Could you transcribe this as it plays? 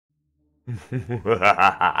Mina,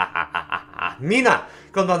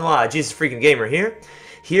 konbanwa, JesusFreakinGamer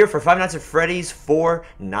here for Five Nights at Freddy's for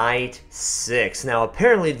Night 6. Now,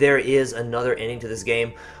 apparently there is another ending to this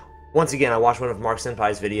game. Once again, I watched one of Mark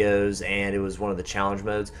Senpai's videos, and it was one of the challenge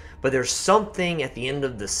modes. But there's something at the end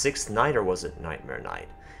of the 6th night, or was it Nightmare Night?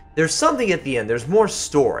 There's something at the end. There's more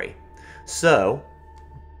story. So,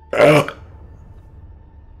 I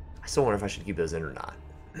still wonder if I should keep those in or not.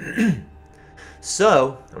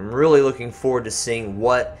 So, I'm really looking forward to seeing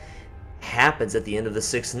what happens at the end of the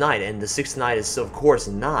 6th night. And the 6th night is, of course,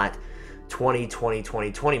 not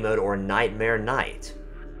 2020 mode or Nightmare Night.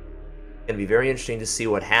 It's going to be very interesting to see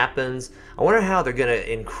what happens. I wonder how they're going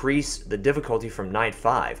to increase the difficulty from Night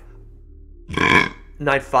 5.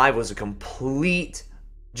 Night 5 was a complete,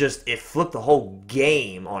 it flipped the whole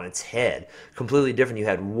game on its head. Completely different. You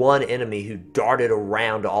had one enemy who darted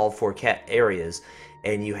around to all 4 areas,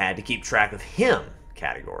 and you had to keep track of him.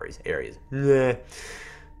 Areas. Nah.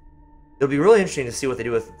 It'll be really interesting to see what they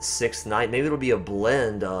do with 6th night. Maybe it'll be a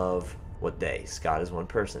blend of what day. Scott is one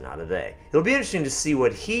person, not a they. It'll be interesting to see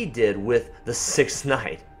what he did with the 6th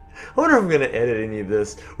night. I wonder if I'm going to edit any of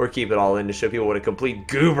this or keep it all in to show people what a complete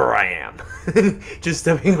goober I am. Just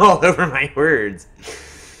stepping all over my words.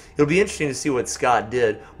 It'll be interesting to see what Scott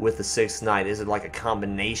did with the 6th night. Is it like a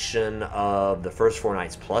combination of the first 4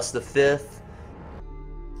 nights plus the 5th?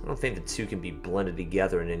 I don't think the two can be blended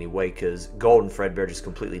together in any way because Golden Fredbear just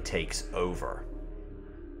completely takes over.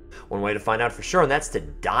 One way to find out for sure, and that's to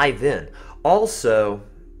dive in. Also,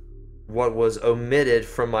 what was omitted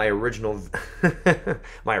from my original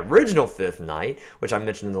my original 5th night, which I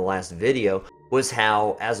mentioned in the last video, was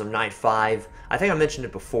how as of night 5, I think I mentioned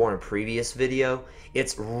it before in a previous video,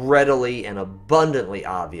 it's readily and abundantly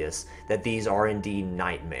obvious that these are indeed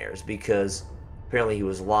nightmares because apparently he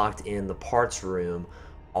was locked in the parts room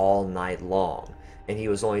all night long, and he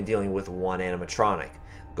was only dealing with one animatronic,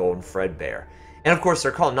 Golden Fredbear. And of course,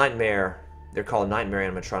 they're called nightmare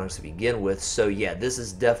animatronics to begin with, so yeah, this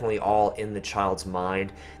is definitely all in the child's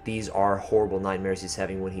mind. These are horrible nightmares he's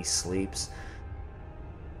having when he sleeps.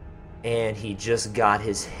 And he just got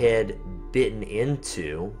his head bitten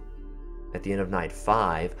into at the end of night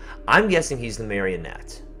 5. I'm guessing he's the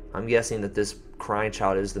marionette. I'm guessing that this crying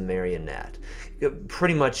child is the marionette.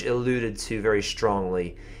 Pretty much alluded to very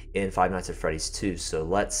strongly in Five Nights at Freddy's 2, so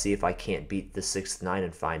let's see if I can't beat the 6th night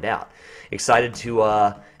and find out. Excited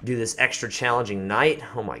to do this extra challenging night.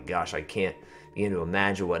 Oh my gosh, I can't begin to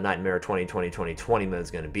imagine what Nightmare 2020 mode is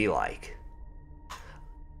going to be like.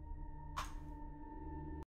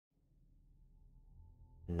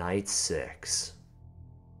 Night 6.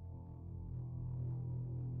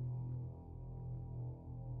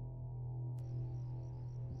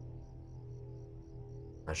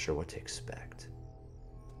 Not sure what to expect.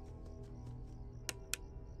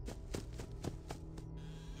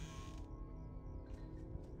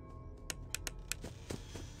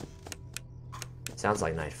 Sounds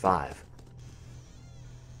like night 5.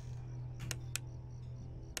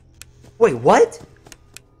 Wait, what?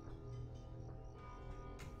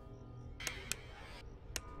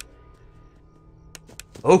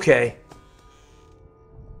 Okay.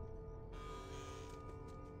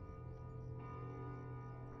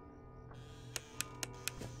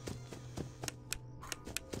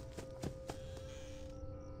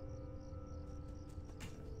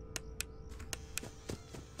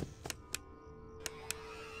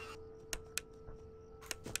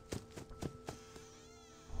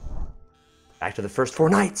 Back to the first 4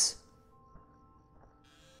 nights.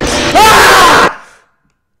 Ah!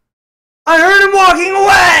 I heard him walking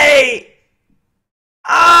away!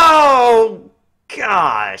 Oh,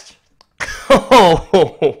 gosh.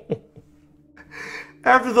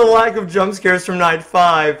 After the lack of jump scares from night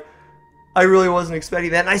 5, I really wasn't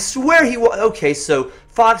expecting that. And I swear he was... Okay, so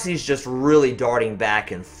Foxy's just really darting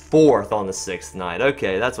back and forth on the 6th night.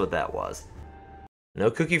 Okay, that's what that was.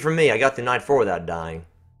 No cookie for me. I got through night 4 without dying.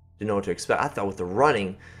 Didn't know what to expect. I thought with the running,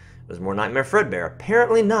 it was more Nightmare Fredbear.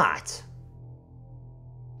 Apparently not.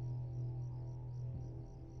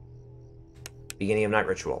 Beginning of night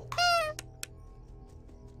ritual.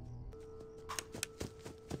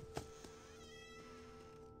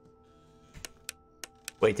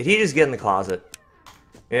 Wait, did he just get in the closet?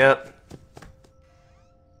 Yep.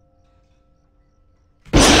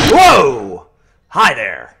 Whoa! Hi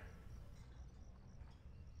there.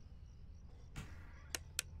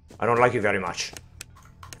 I don't like you very much.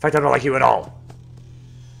 In fact, I don't like you at all.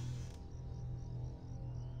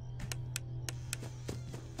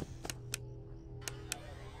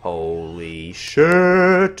 Holy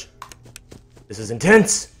shit! This is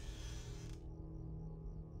intense!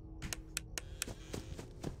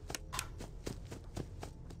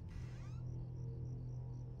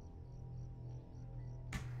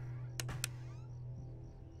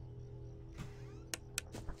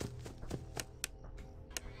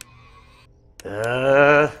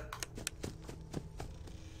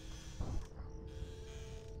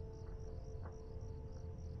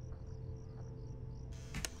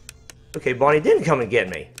 Okay, Bonnie didn't come and get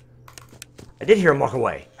me. I did hear him walk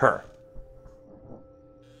away. Her.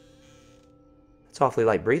 It's awfully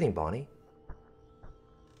light breathing, Bonnie.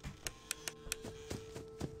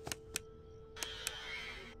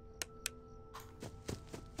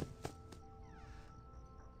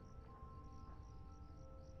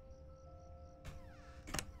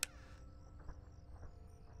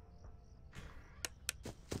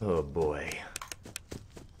 Oh boy.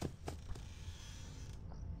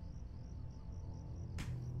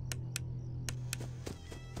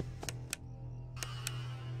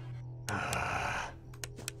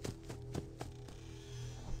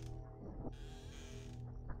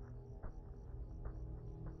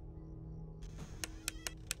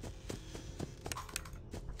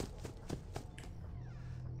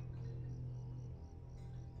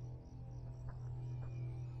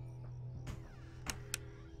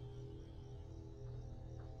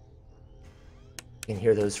 I can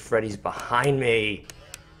hear those Freddys behind me.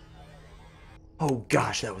 Oh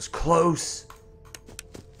gosh, that was close.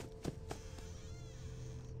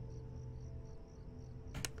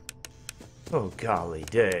 Oh golly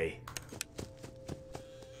day.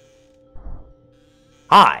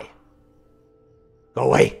 Hi. Go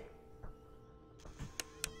away.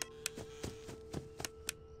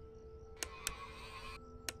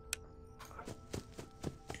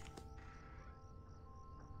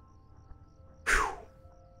 Whew.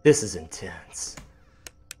 This is intense.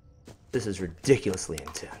 This is ridiculously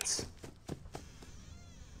intense.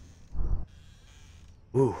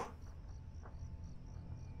 Ooh.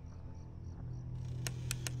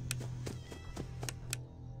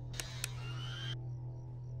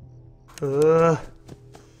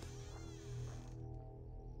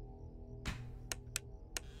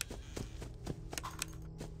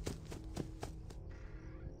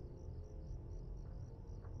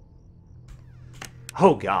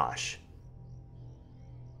 Oh gosh.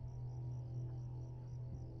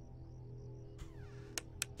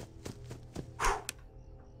 Whew.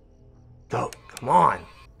 Go, come on.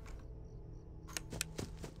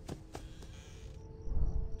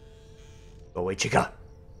 Go away, chica.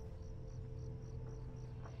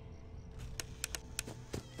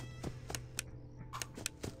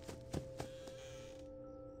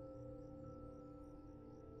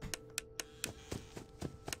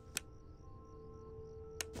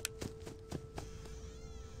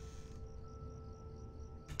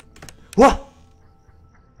 What?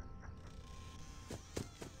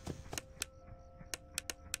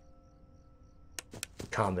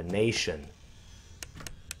 Combination.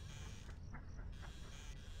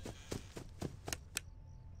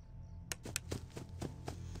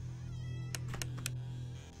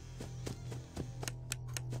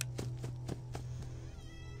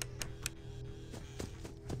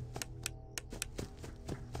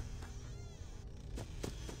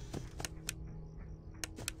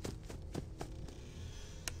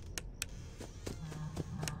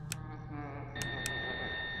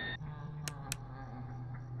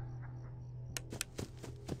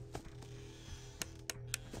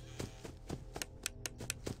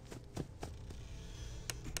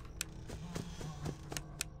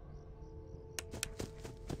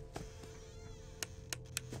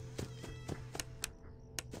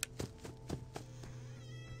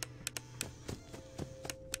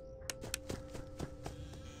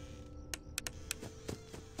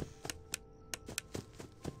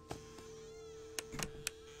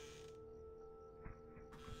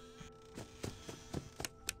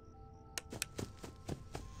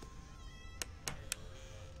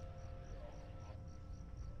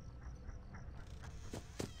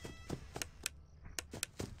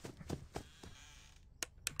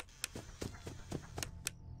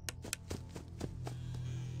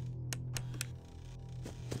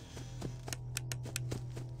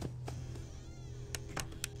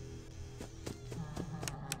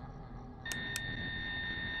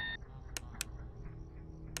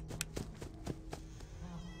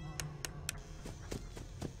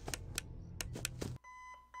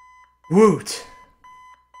 Woot!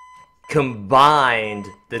 Combined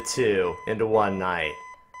the two into one night.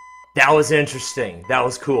 That was interesting. That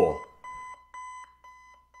was cool.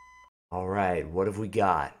 Alright, what have we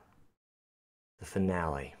got? The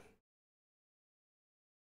finale.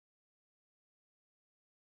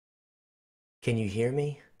 Can you hear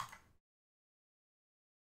me?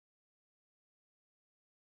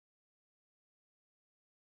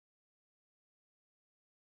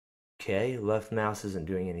 Okay, left mouse isn't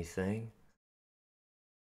doing anything.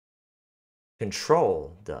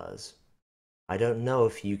 Control does. I don't know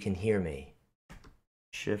if you can hear me.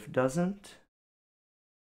 Shift doesn't.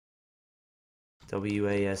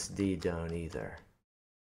 WASD don't either.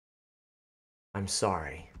 I'm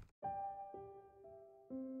sorry.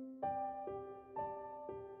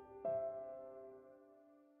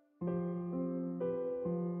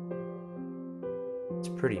 It's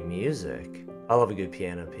pretty music. I love a good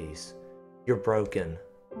piano piece. You're broken.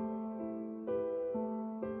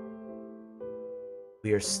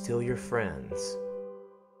 We are still your friends.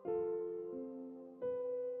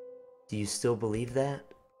 Do you still believe that?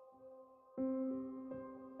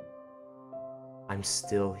 I'm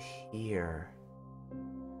still here.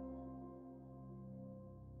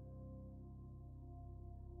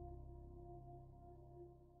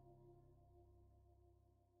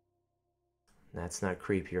 That's not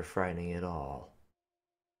creepy or frightening at all.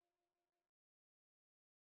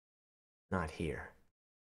 Not here.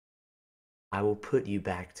 I will put you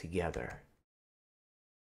back together.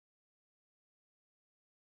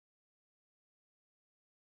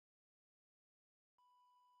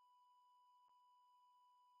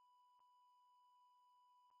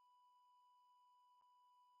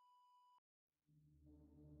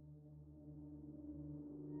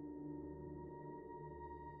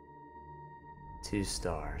 Two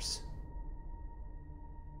stars.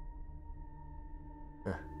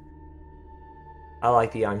 Huh. I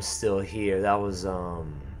like the I'm still here. That was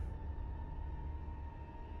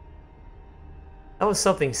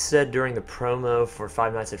something said during the promo for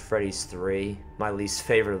Five Nights at Freddy's 3, my least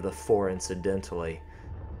favorite of the four, incidentally.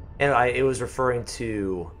 And it was referring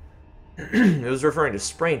to it was referring to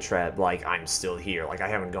Springtrap, like, I'm still here, like I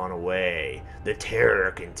haven't gone away. The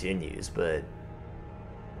terror continues, but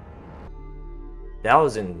that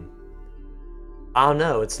was in, I don't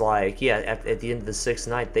know, it's like, yeah, at the end of the sixth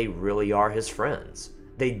night, they really are his friends.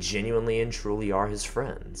 They genuinely and truly are his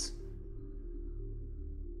friends.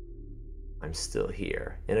 I'm still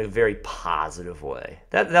here, in a very positive way.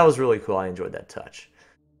 That was really cool, I enjoyed that touch.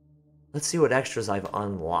 Let's see what extras I've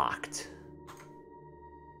unlocked.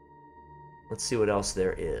 Let's see what else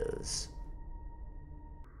there is.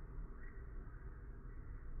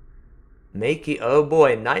 Oh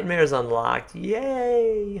boy, Nightmare's unlocked.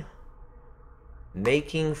 Yay!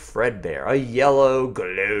 Making Fredbear, a yellow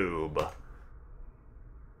globe.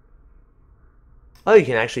 Oh, you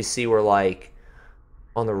can actually see where, like,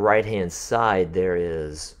 on the right-hand side there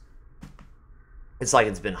is... It's like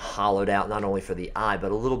it's been hollowed out, not only for the eye,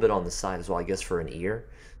 but a little bit on the side as well, I guess, for an ear.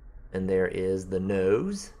 And there is the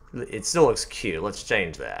nose. It still looks cute. Let's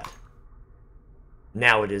change that.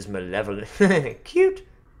 Now it is malevolent. Cute.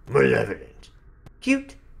 Malevolent.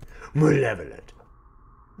 Cute. Malevolent.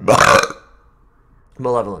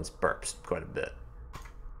 Malevolence burps quite a bit.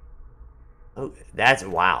 Oh, that's...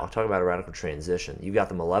 Wow. Talk about a radical transition. You got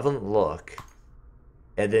the malevolent look,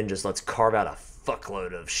 and then just let's carve out a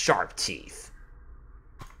fuckload of sharp teeth.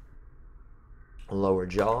 Lower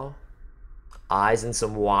jaw. Eyes and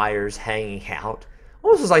some wires hanging out.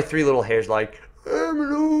 Almost was like three little hairs, like, I'm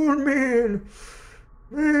an old man.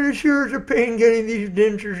 Man, it sure is a pain getting these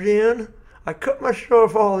dentures in. I cut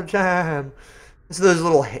myself all the time. So those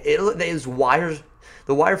little, those wires,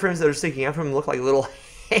 the wire frames that are sticking out from them look like little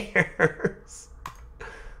hairs.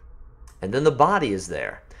 And then the body is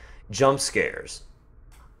there. Jump scares.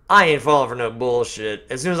 I ain't falling for no bullshit.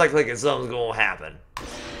 As soon as I click it, something's gonna happen.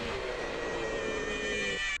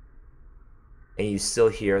 And you still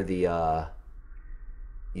hear the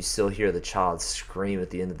child scream at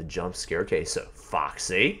the end of the jump scare. Okay, so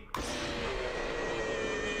Foxy,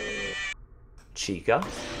 Chica,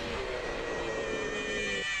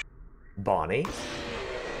 Bonnie,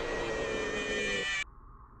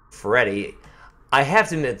 Freddy. I have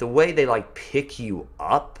to admit, the way they like pick you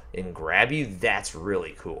up and grab you, that's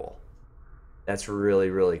really cool. That's really,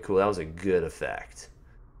 really cool. That was a good effect.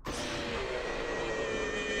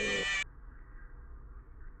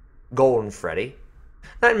 Golden Freddy.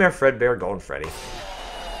 Nightmare Fredbear, Golden Freddy.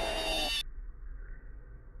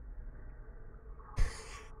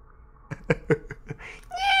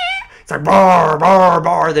 It's like bar, bar,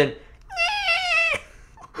 bar, then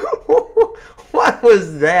what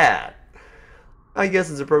was that? I guess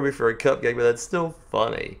it's appropriate for a cupcake, but that's still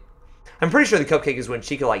funny. I'm pretty sure the cupcake is when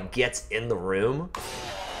Chica like gets in the room.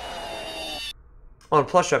 Oh, and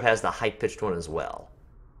Plush Trap has the high-pitched one as well.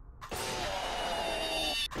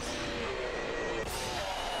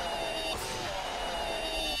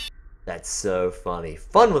 That's so funny.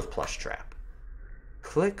 Fun with Plush Trap.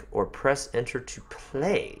 Click or press enter to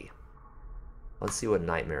play. Let's see what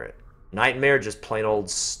Nightmare is. Nightmare, just plain old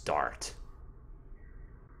start.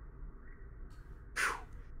 Whew.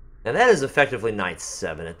 Now that is effectively night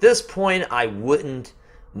 7. At this point, I wouldn't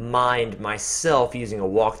mind myself using a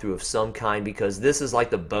walkthrough of some kind, because this is like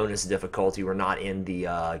the bonus difficulty. We're not in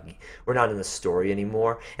the story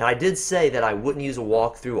anymore. And I did say that I wouldn't use a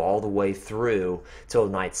walkthrough all the way through till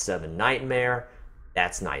night 7 nightmare.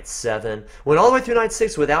 That's night 7. Went all the way through night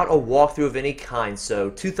 6 without a walkthrough of any kind, so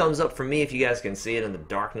 2 thumbs up for me if you guys can see it in the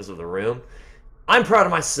darkness of the room. I'm proud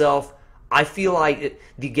of myself. I feel like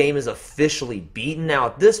the game is officially beaten. Now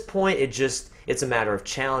at this point, it's a matter of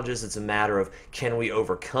challenges. It's a matter of, can we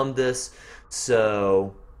overcome this?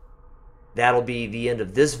 So that'll be the end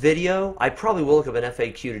of this video. I probably will look up an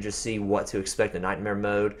FAQ to just see what to expect in Nightmare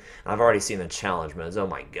mode. I've already seen the challenge modes. Oh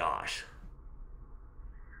my gosh.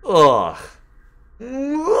 Ugh.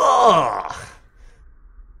 Ugh.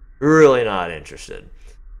 Really not interested.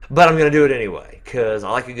 But I'm going to do it anyway, because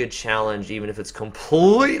I like a good challenge, even if it's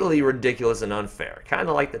completely ridiculous and unfair. Kind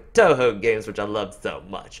of like the Toho games, which I love so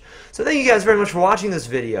much. So thank you guys very much for watching this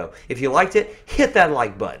video. If you liked it, hit that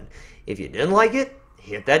like button. If you didn't like it,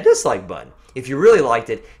 hit that dislike button. If you really liked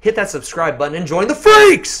it, hit that subscribe button and join the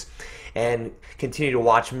freaks! And continue to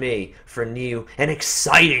watch me for new and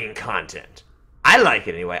exciting content. I like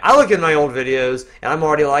it anyway. I look at my old videos, and I'm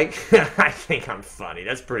already like, I think I'm funny.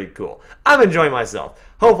 That's pretty cool. I'm enjoying myself.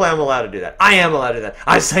 Hopefully I'm allowed to do that. I am allowed to do that.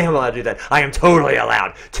 I say I'm allowed to do that. I am totally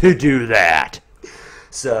allowed to do that.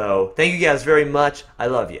 So, thank you guys very much. I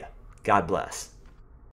love you. God bless.